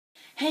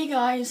Hey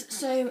guys,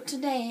 so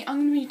today I'm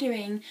going to be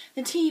doing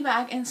the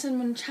teabag and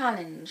cinnamon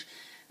challenge.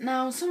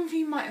 Now, some of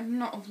you might have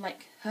not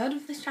heard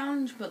of this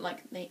challenge, but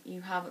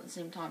you have at the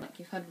same time.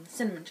 You've heard of the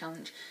cinnamon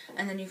challenge,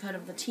 and then you've heard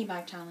of the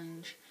teabag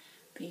challenge,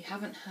 but you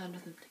haven't heard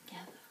of them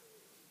together.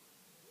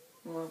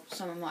 Well,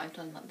 someone might have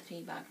done the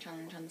teabag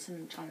challenge and the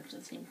cinnamon challenge in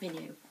the same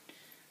video,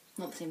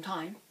 not at the same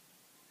time.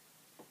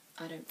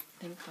 I don't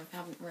think. I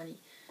haven't really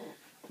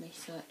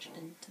researched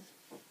into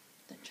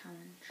the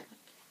challenge.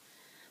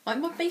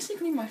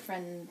 Basically my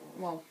friend,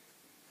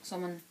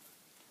 someone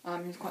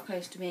who's quite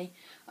close to me,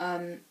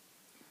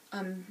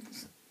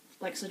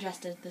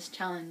 suggested this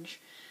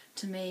challenge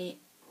to me,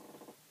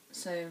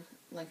 so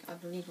I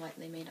believe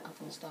they made it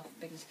up and stuff,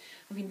 because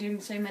I've been doing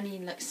so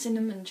many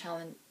cinnamon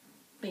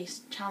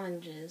based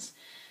challenges,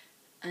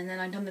 and then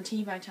I've done the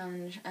teabag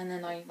challenge, and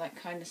then I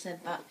kind of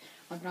said that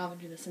I'd rather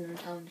do the cinnamon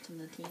challenge than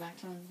the teabag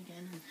challenge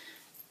again, and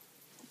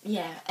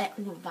yeah,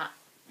 all of that.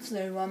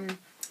 So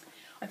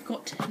I've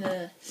got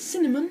the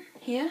cinnamon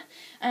here,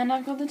 and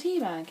I've got the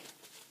teabag.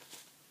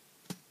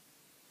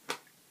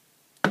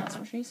 That's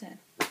what she said.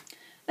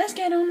 Let's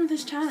get on with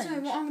this challenge. So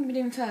what I'm going to be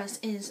doing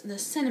first is the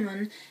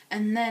cinnamon,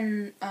 and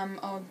then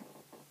I'll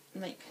do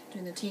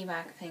the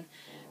teabag thing.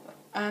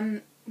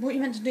 What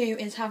you're meant to do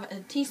is have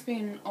a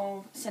teaspoon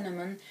of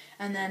cinnamon,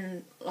 and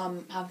then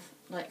have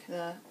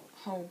the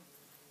whole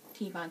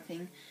teabag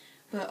thing.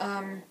 But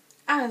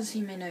as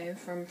you may know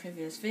from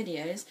previous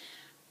videos,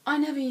 I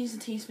never use a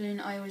teaspoon,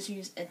 I always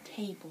use a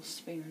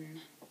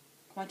tablespoon.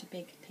 Quite a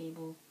big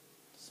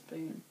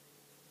tablespoon.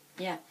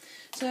 Yeah.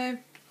 So,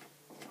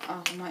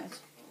 I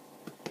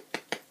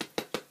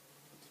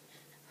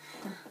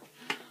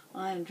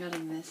am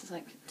dreading this.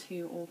 It's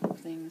two awful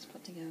things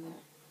put together.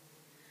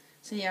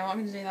 So yeah, I'm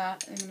going to do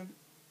that.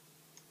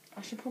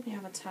 I should probably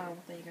have a towel.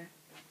 There you go.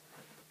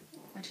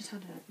 I just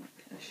had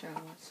a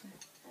shower, so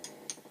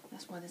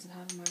that's why there's a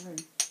towel in my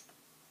room.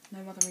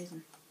 No other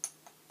reason.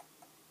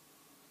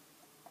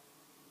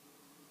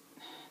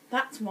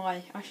 That's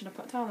why I should have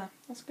put a towel there.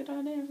 That's a good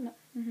idea, isn't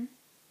it?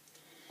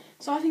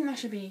 So I think that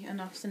should be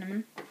enough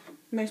cinnamon.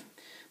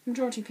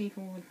 Majority of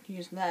people would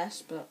use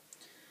less, but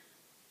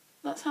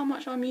that's how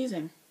much I'm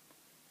using.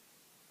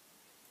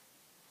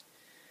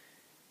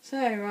 So,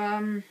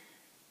 let's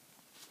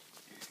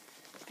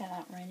get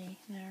that ready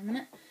there a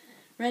minute.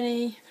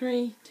 Ready,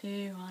 3,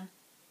 2, 1.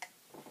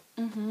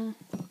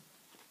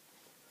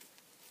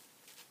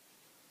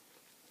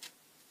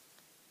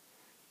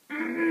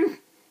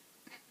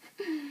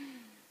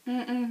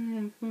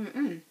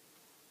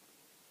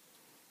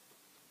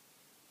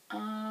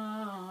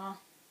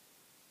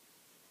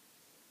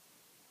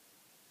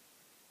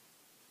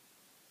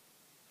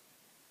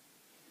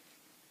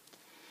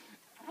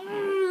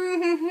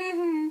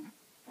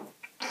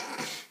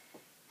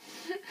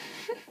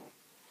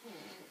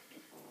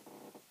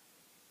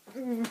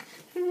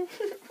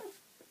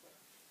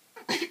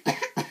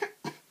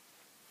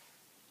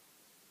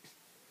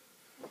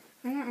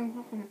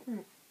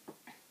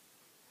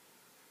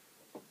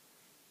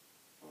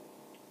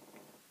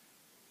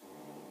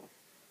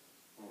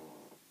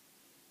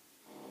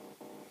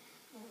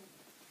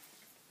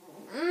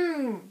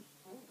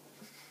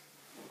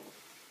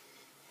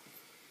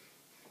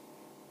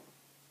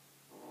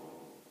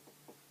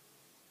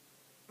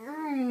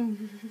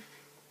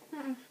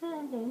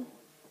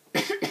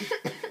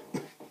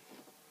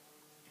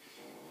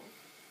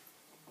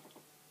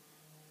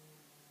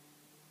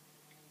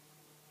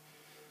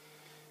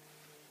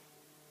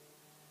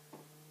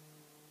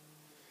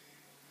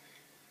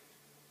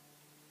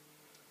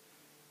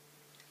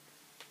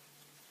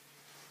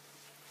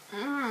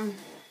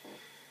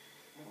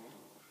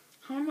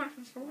 How much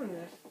is all of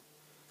this?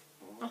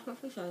 I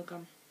thought this was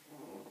gum.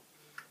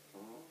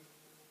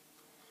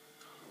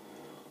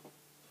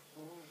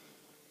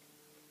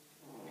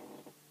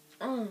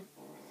 Oh.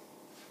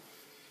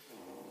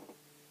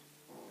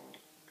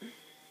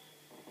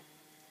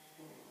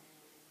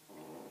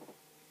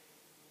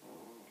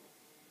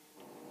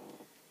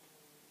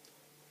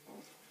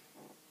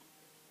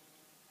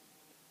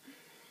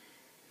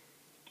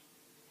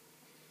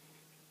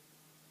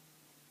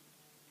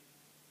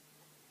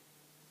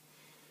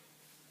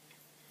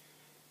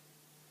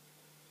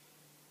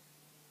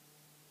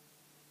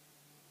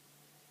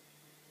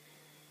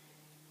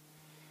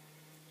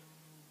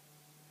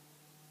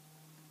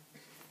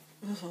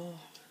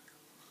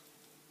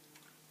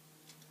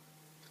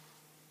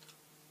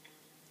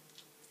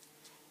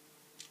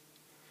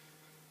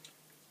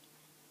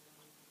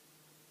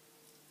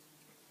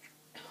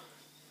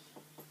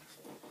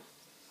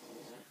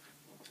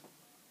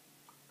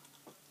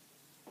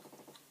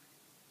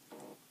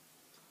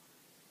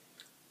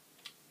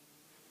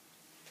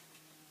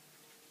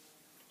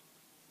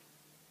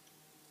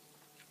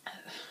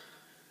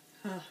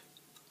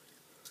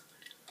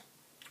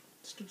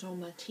 It's all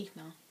my teeth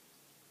now.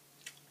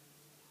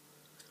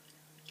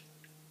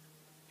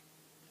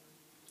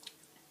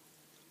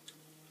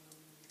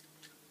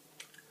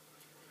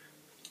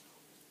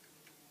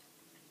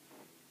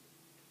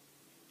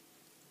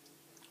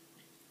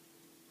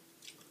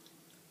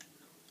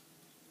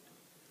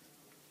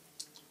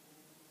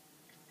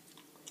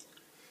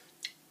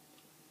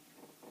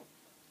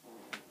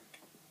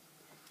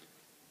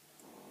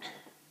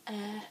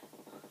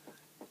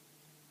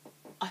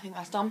 think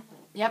that's done.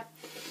 Yep.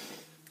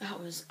 That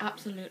was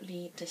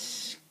absolutely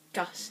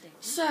disgusting.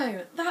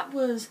 So, that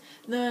was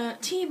the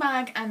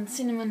teabag and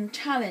cinnamon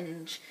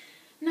challenge.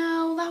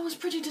 Now, that was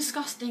pretty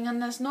disgusting,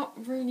 and there's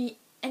not really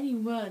any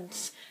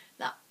words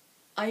that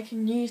I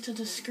can use to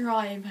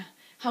describe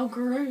how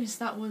gross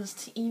that was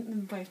to eat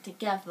them both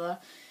together.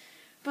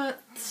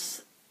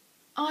 But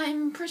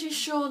I'm pretty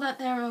sure that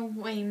there are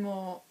way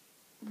more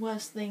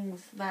worse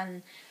things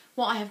than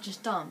what I have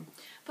just done.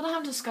 But I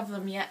haven't discovered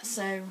them yet,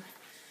 so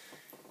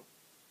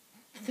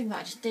the thing that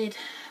I just did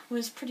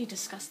was pretty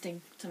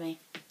disgusting to me.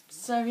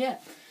 So yeah,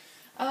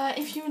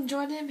 if you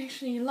enjoyed it, make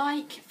sure you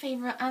like,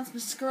 favourite and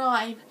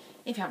subscribe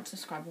if you haven't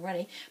subscribed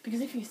already,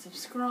 because if you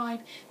subscribe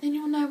then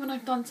you'll know when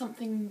I've done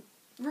something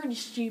really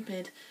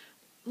stupid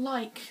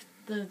like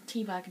the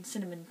teabag and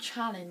cinnamon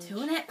challenge.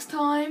 Till next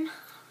time,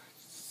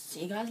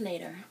 see you guys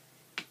later.